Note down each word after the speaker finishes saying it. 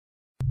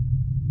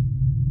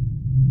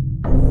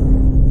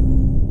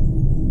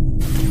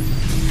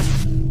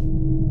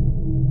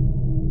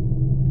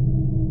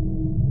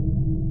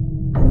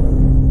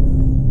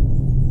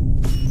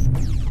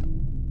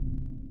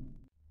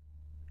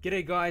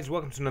G'day guys,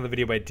 welcome to another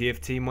video by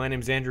DFT. My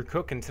name's Andrew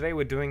Cook and today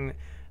we're doing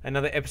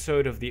another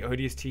episode of the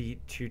ODST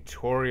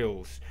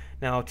tutorials.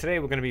 Now today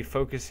we're going to be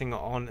focusing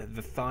on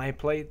the thigh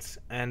plates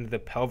and the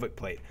pelvic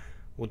plate.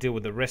 We'll deal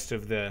with the rest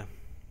of the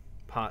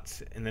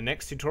parts in the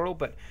next tutorial,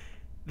 but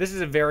this is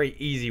a very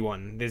easy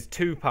one. There's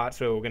two parts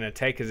that we're going to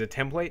take as a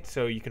template,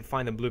 so you can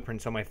find the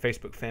blueprints on my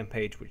Facebook fan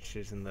page, which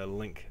is in the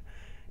link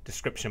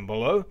description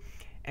below,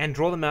 and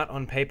draw them out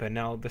on paper.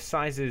 Now the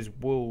sizes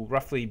will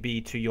roughly be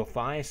to your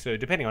thigh, so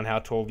depending on how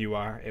tall you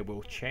are it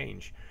will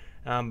change,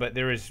 but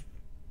there is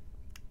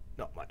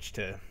not much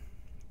to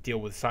deal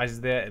with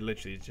sizes there. It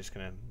literally is just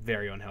going to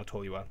vary on how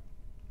tall you are.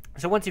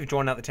 So once you've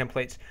drawn out the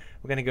templates,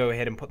 we're going to go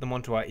ahead and put them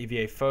onto our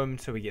EVA foam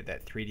so we get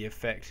that 3D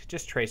effect.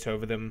 Just trace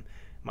over them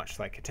much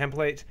like a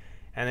template,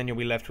 and then you'll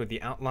be left with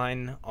the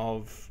outline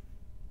of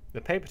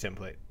the paper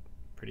template.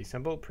 Pretty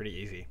simple, pretty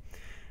easy.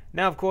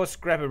 Now, of course,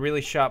 grab a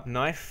really sharp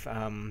knife.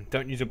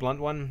 Don't use a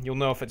blunt one. You'll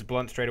know if it's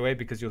blunt straight away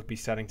because you'll be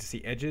starting to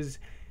see edges.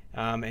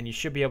 And you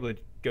should be able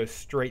to go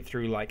straight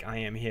through like I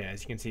am here.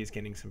 As you can see, it's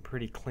getting some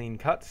pretty clean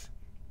cuts.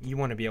 You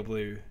want to be able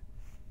to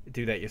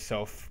do that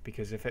yourself,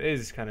 because if it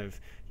is kind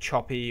of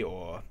choppy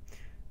or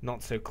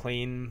not so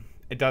clean,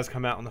 it does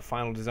come out on the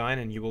final design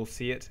and you will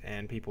see it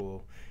and people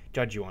will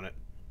judge you on it.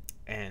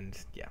 And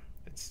yeah,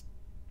 it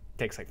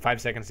takes like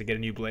 5 seconds to get a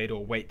new blade,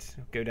 or wait,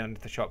 go down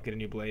to the shop, get a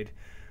new blade,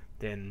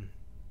 then...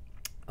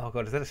 Oh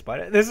god, is that a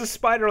spider? There's a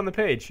spider on the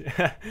page!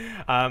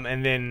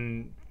 And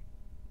then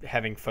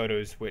having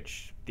photos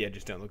which the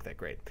edges don't look that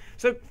great.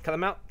 So, cut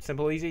them out.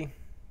 Simple, easy.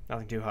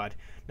 Nothing too hard.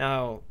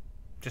 Now,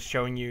 just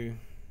showing you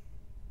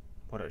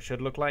what it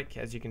should look like.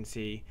 As you can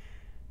see,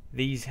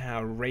 these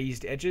are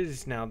raised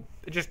edges. Now,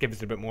 it just gives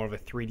it a bit more of a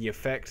 3D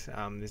effect.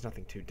 There's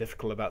nothing too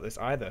difficult about this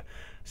either.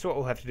 So what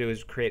we'll have to do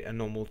is create a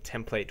normal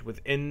template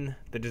within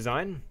the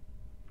design.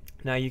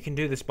 Now you can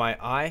do this by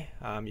eye,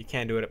 you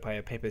can do it by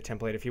a paper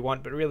template if you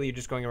want, but really you're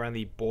just going around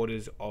the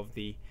borders of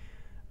the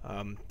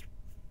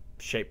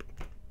shape.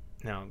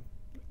 Now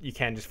you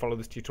can just follow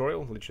this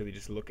tutorial, literally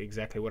just look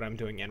exactly what I'm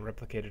doing and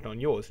replicate it on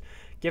yours,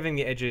 giving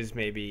the edges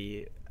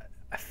maybe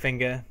a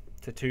finger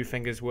to 2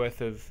 fingers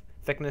worth of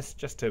thickness,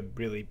 just to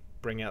really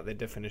bring out the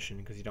definition,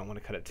 because you don't want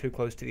to cut it too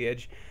close to the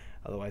edge,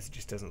 otherwise it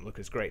just doesn't look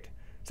as great.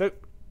 So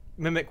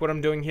mimic what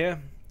I'm doing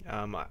here,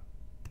 and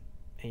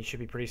you should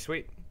be pretty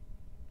sweet.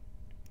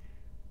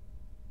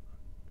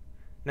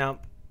 Now,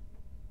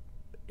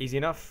 easy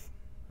enough.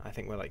 I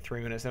think we're like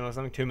 3 minutes in or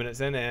something, 2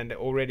 minutes in, and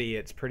already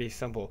it's pretty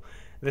simple.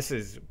 This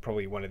is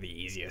probably one of the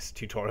easiest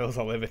tutorials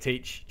I'll ever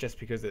teach, just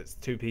because it's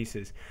 2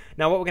 pieces.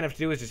 Now what we're going to have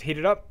to do is just heat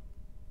it up.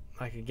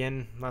 Like,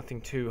 again,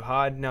 nothing too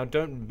hard. Now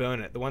don't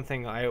burn it. The one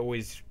thing I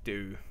always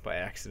do by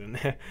accident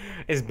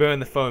is burn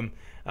the foam.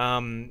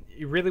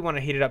 You really want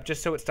to heat it up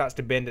just so it starts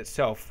to bend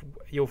itself.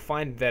 You'll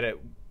find that it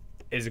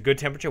is a good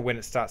temperature when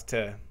it starts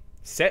to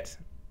set.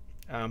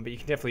 But you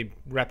can definitely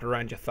wrap it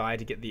around your thigh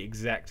to get the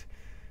exact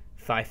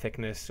thigh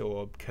thickness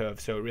or curve,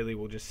 so it really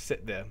will just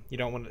sit there. You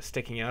don't want it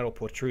sticking out or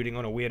protruding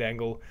on a weird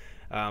angle,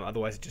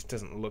 otherwise it just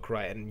doesn't look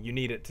right, and you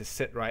need it to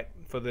sit right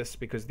for this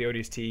because the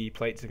ODST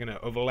plates are going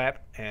to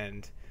overlap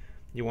and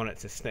you want it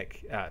to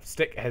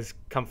stick as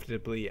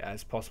comfortably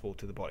as possible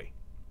to the body.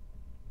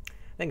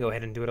 Then go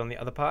ahead and do it on the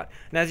other part.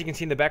 Now as you can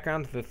see in the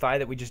background, the thigh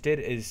that we just did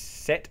is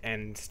set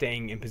and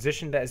staying in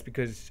position. That is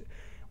because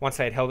once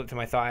I had held it to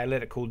my thigh, I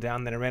let it cool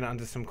down, then I ran it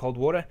under some cold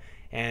water,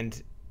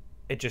 and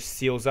it just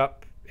seals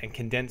up and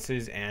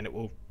condenses, and it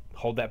will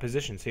hold that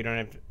position, so you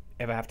don't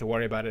ever have to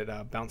worry about it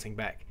bouncing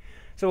back.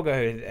 So we'll go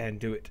ahead and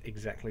do it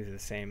exactly the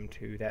same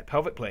to that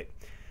pelvic plate.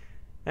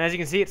 And as you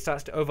can see, it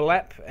starts to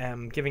overlap,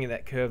 giving it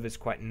that curve is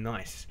quite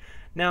nice.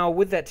 Now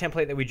with that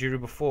template that we drew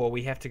before,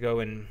 we have to go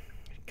and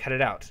cut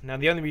it out. Now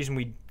the only reason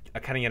we are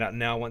cutting it out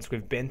now once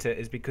we've bent it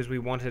is because we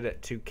wanted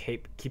it to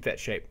keep that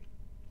shape.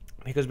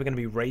 Because we're going to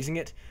be raising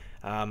it,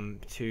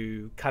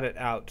 to cut it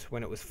out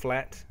when it was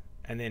flat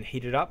and then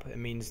heat it up, it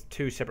means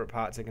 2 separate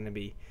parts are going to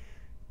be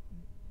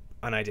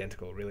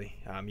unidentical, really.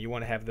 You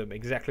want to have them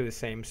exactly the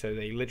same so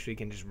they literally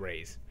can just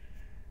raise.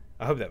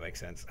 I hope that makes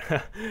sense.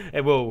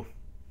 It will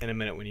in a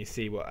minute when you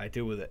see what I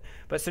do with it.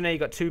 But so now you've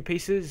got 2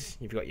 pieces,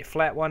 you've got your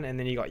flat one and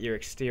then you got your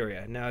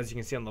exterior. Now as you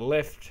can see on the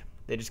left,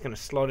 they're just going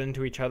to slot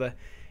into each other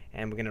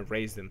and we're going to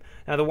raise them.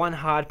 Now the one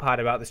hard part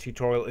about this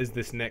tutorial is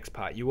this next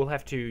part. You will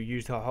have to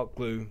use the hot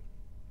glue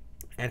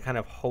and kind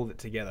of hold it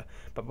together.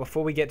 But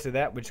before we get to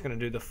that, we're just going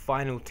to do the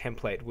final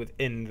template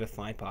within the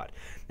thigh part.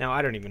 Now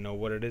I don't even know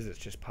what it is, it's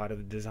just part of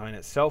the design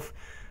itself.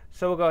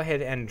 So we'll go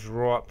ahead and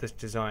draw up this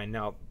design.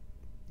 Now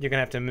you're going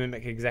to have to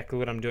mimic exactly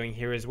what I'm doing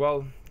here as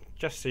well,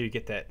 just so you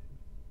get that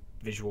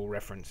visual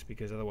reference,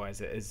 because otherwise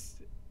it is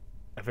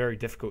a very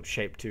difficult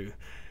shape to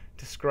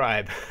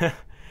describe.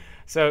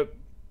 So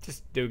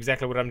just do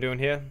exactly what I'm doing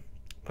here.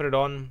 Put it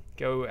on,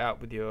 go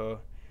out with your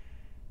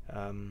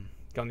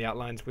go on the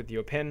outlines with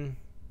your pen,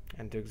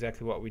 and do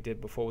exactly what we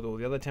did before with all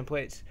the other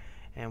templates,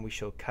 and we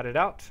shall cut it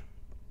out,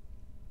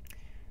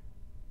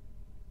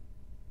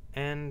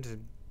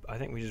 and I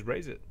think we just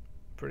raise it.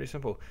 Pretty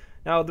simple.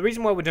 Now the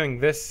reason why we're doing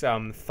this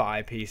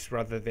thigh piece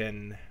rather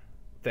than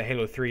the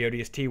Halo 3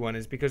 ODST one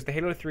is because the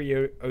Halo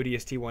 3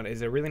 ODST one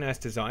is a really nice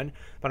design,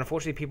 but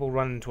unfortunately people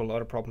run into a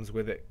lot of problems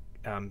with it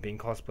being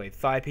cosplayed.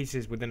 Thigh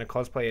pieces within a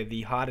cosplay are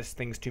the hardest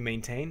things to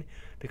maintain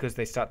because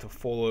they start to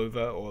fall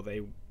over or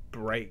they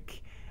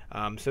break.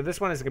 So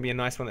this one is going to be a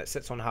nice one that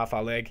sits on half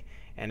our leg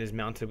and is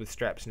mounted with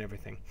straps and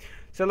everything.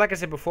 So like I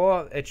said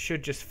before, it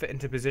should just fit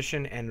into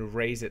position and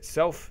raise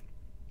itself.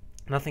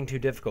 Nothing too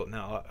difficult.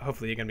 Now,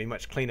 hopefully you're going to be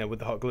much cleaner with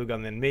the hot glue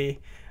gun than me.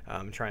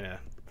 Trying to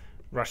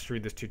rush through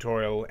this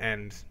tutorial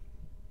and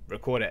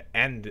record it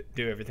and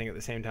do everything at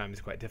the same time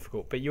is quite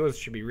difficult. But yours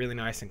should be really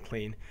nice and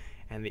clean,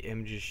 and the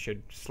images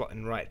should slot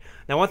in right.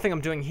 Now, one thing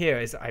I'm doing here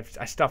is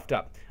I stuffed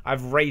up.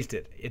 I've raised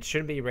it. It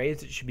shouldn't be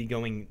raised. It should be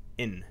going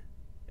in,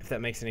 if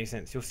that makes any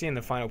sense. You'll see in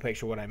the final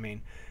picture what I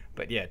mean.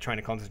 But yeah, trying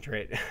to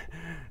concentrate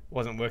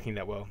wasn't working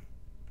that well.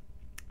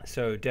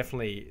 So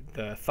definitely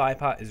the thigh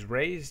part is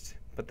raised,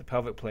 but the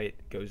pelvic plate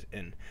goes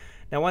in.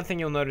 Now, one thing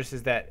you'll notice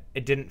is that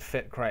it didn't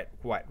fit quite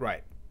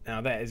right. Now,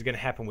 that is going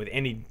to happen with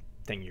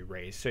anything you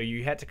raise. So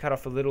you had to cut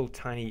off a little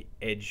tiny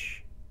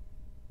edge,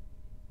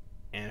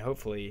 and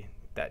hopefully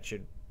that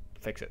should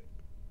fix it.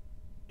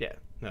 Yeah,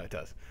 no, it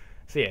does.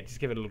 So yeah, just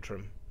give it a little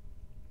trim.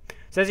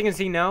 So as you can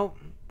see now,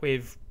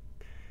 we've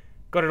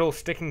got it all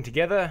sticking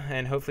together,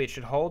 and hopefully it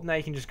should hold. Now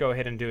you can just go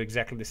ahead and do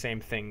exactly the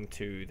same thing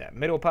to that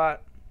middle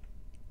part,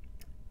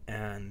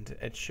 and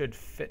it should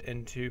fit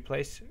into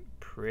place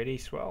pretty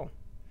swell.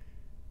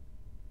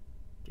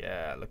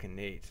 Yeah, looking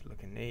neat,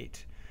 looking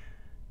neat.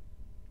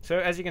 So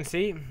as you can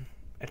see,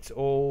 it's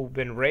all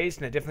been raised,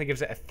 and it definitely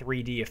gives it a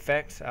 3D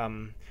effect.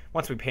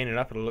 Once we paint it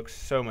up, it'll look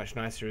so much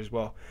nicer as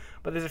well.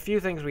 But there's a few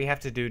things we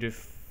have to do to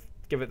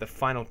give it the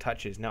final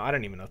touches. Now, I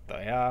don't even know what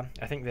they are.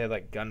 I think they're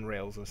like gun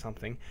rails or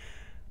something.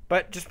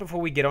 But just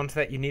before we get onto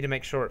that, you need to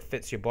make sure it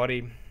fits your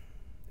body.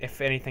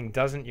 If anything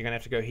doesn't, you're going to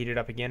have to go heat it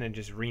up again and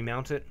just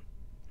remount it.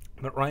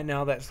 But right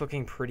now, that's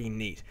looking pretty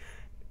neat.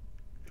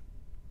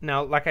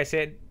 Now, like I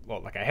said,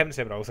 well, like I haven't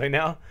said, but I'll say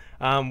now,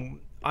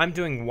 I'm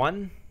doing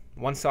one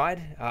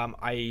side.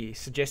 I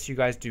suggest you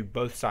guys do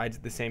both sides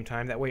at the same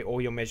time. That way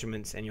all your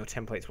measurements and your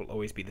templates will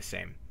always be the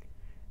same.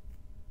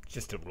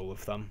 Just a rule of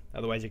thumb.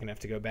 Otherwise, you're going to have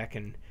to go back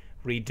and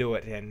redo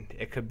it, and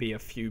it could be a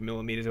few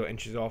millimeters or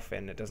inches off,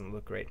 and it doesn't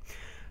look great.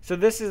 So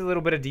this is a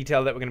little bit of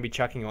detail that we're going to be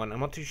chucking on. I'm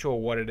not too sure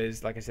what it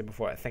is. Like I said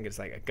before, I think it's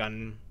like a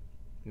gun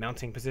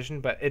mounting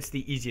position, but it's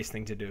the easiest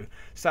thing to do.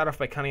 Start off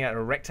by cutting out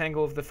a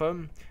rectangle of the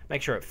foam.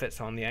 Make sure it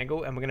fits on the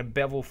angle, and we're going to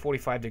bevel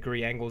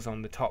 45-degree angles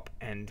on the top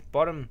and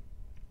bottom.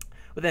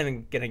 We're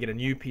then going to get a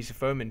new piece of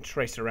foam and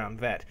trace around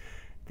that.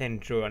 Then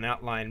draw an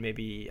outline,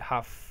 maybe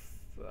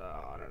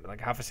like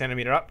half a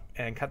centimeter up,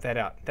 and cut that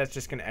out. That's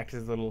just going to act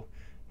as a little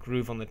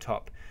groove on the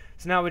top.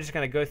 So now we're just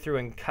going to go through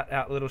and cut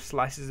out little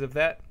slices of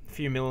that, a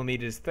few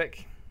millimeters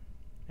thick,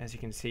 as you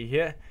can see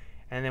here.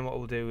 And then what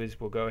we'll do is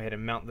we'll go ahead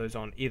and mount those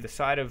on either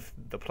side of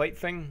the plate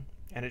thing,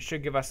 and it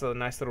should give us a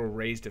nice little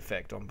raised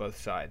effect on both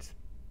sides.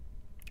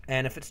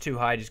 And if it's too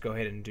high, just go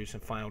ahead and do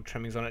some final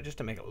trimmings on it just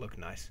to make it look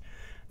nice.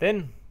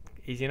 Then,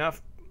 easy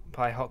enough,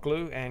 apply hot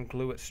glue and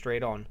glue it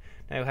straight on.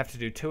 Now you'll have to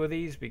do 2 of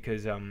these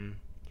because it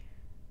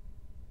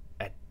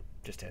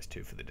just has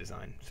 2 for the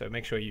design. So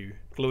make sure you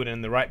glue it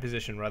in the right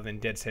position rather than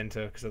dead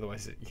center, because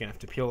otherwise you're going to have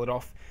to peel it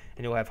off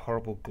and you'll have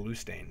horrible glue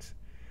stains.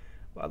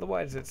 But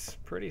otherwise it's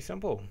pretty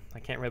simple. I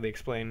can't really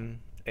explain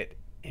it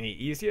any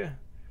easier,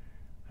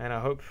 and I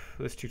hope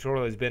this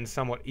tutorial has been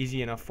somewhat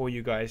easy enough for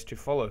you guys to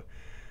follow.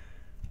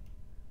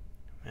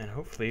 And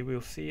hopefully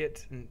we'll see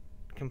it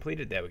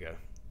completed. There we go.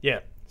 Yeah,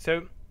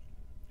 so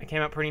it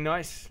came out pretty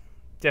nice.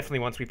 Definitely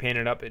once we paint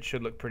it up, it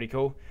should look pretty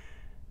cool.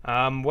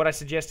 What I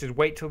suggest is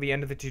wait till the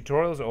end of the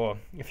tutorials, or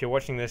if you're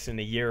watching this in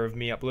a year of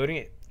me uploading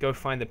it, go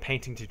find the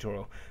painting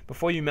tutorial.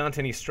 Before you mount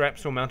any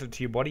straps or mount it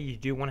to your body, you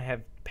do want to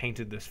have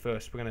painted this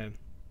first. We're going to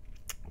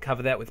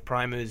cover that with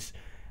primers,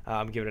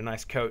 give it a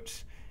nice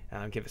coat,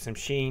 give it some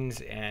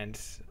sheens, and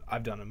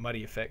I've done a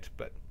muddy effect,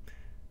 but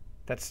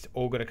that's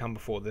all going to come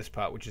before this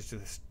part, which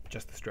is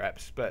just the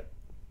straps. But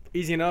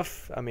easy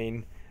enough. I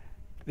mean,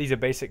 these are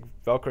basic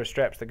Velcro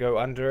straps that go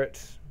under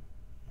it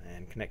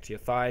and connect to your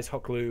thighs.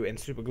 Hot glue and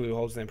super glue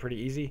holds them pretty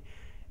easy,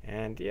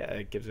 and yeah,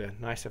 it gives a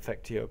nice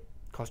effect to your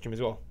costume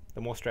as well.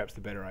 The more straps,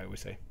 the better, I always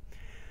say.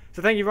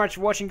 So thank you very much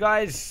for watching,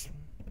 guys.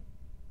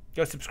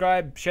 Go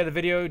subscribe, share the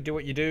video, do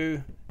what you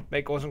do,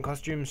 make awesome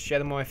costumes, share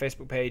them on my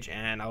Facebook page,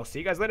 and I'll see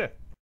you guys later.